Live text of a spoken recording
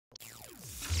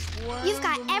You've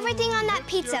got everything on that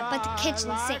pizza but the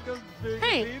kitchen sink.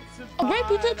 Hey, a great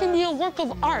pizza can be a work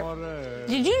of art.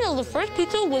 Did you know the first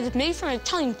pizza was made for an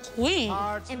Italian queen?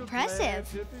 Impressive.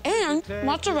 And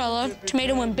mozzarella,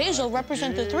 tomato, and basil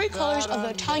represent the three colors of the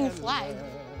Italian flag.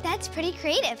 That's pretty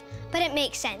creative, but it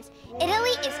makes sense.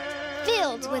 Italy is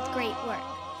filled with great work.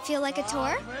 Feel like a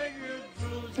tour?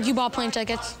 You bought plane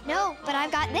tickets. No, but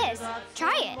I've got this.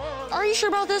 Try it. Are you sure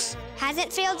about this?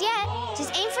 Hasn't failed yet.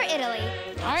 Just aim for Italy.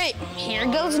 All right, here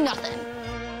goes nothing.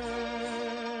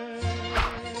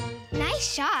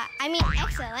 Nice shot. I mean,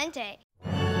 excelente.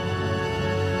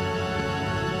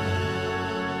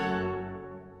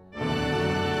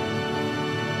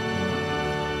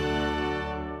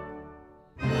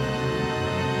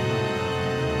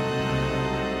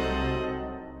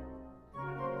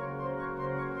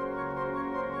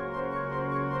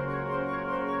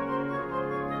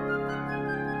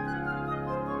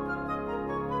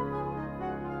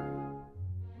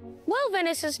 While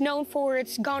Venice is known for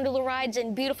its gondola rides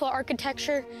and beautiful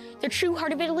architecture, the true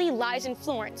heart of Italy lies in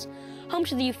Florence, home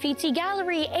to the Uffizi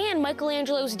Gallery and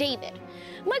Michelangelo's David.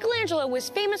 Michelangelo was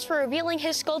famous for revealing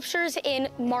his sculptures in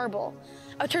marble,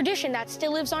 a tradition that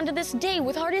still lives on to this day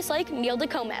with artists like Nilda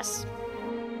Comas.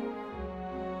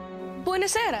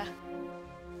 Buonasera.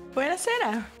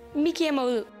 Buonasera. Mi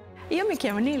chiamo... Io mi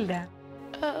chiamo Nilda.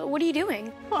 What are you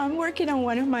doing? Well, I'm working on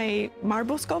one of my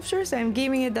marble sculptures. I'm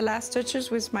giving it the last touches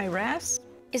with my rasp.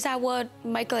 Is that what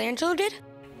Michelangelo did?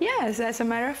 Yes, as a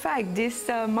matter of fact, this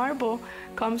marble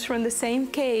comes from the same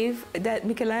cave that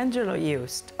Michelangelo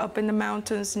used up in the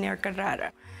mountains near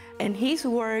Carrara. And his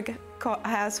work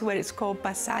has what is called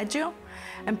passaggio.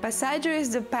 And passaggio is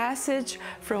the passage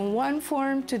from one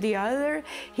form to the other.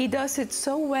 He does it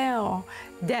so well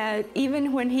that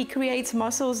even when he creates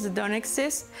muscles that don't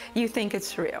exist, you think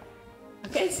it's real.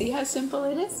 Okay, see how simple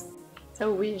it is?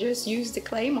 So we just use the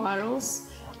clay models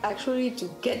actually to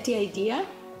get the idea,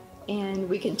 and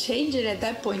we can change it at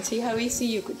that point. See how easy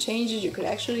you could change it? You could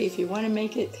actually, if you want to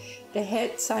make it the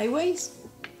head sideways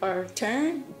or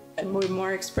turn and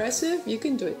more expressive, you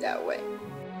can do it that way.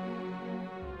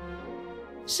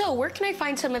 So where can I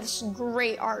find some of this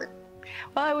great art?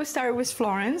 Well, I would start with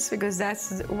Florence because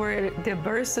that's where the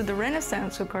birth of the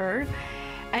Renaissance occurred.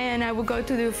 And I would go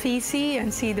to the Uffizi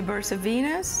and see the birth of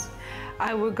Venus.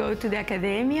 I would go to the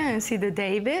Accademia and see the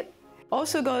David.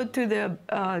 Also go to the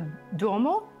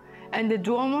Duomo, and the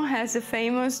Duomo has the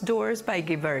famous doors by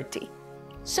Ghiberti.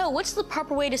 So what's the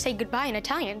proper way to say goodbye in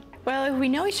Italian? Well, if we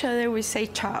know each other, we say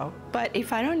ciao. But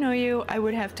if I don't know you, I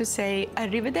would have to say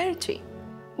arrivederci.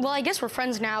 Well, I guess we're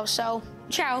friends now, so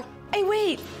ciao. Hey,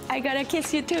 wait, I gotta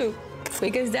kiss you too,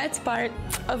 because that's part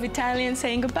of Italian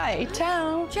saying goodbye.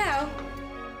 Ciao. Ciao.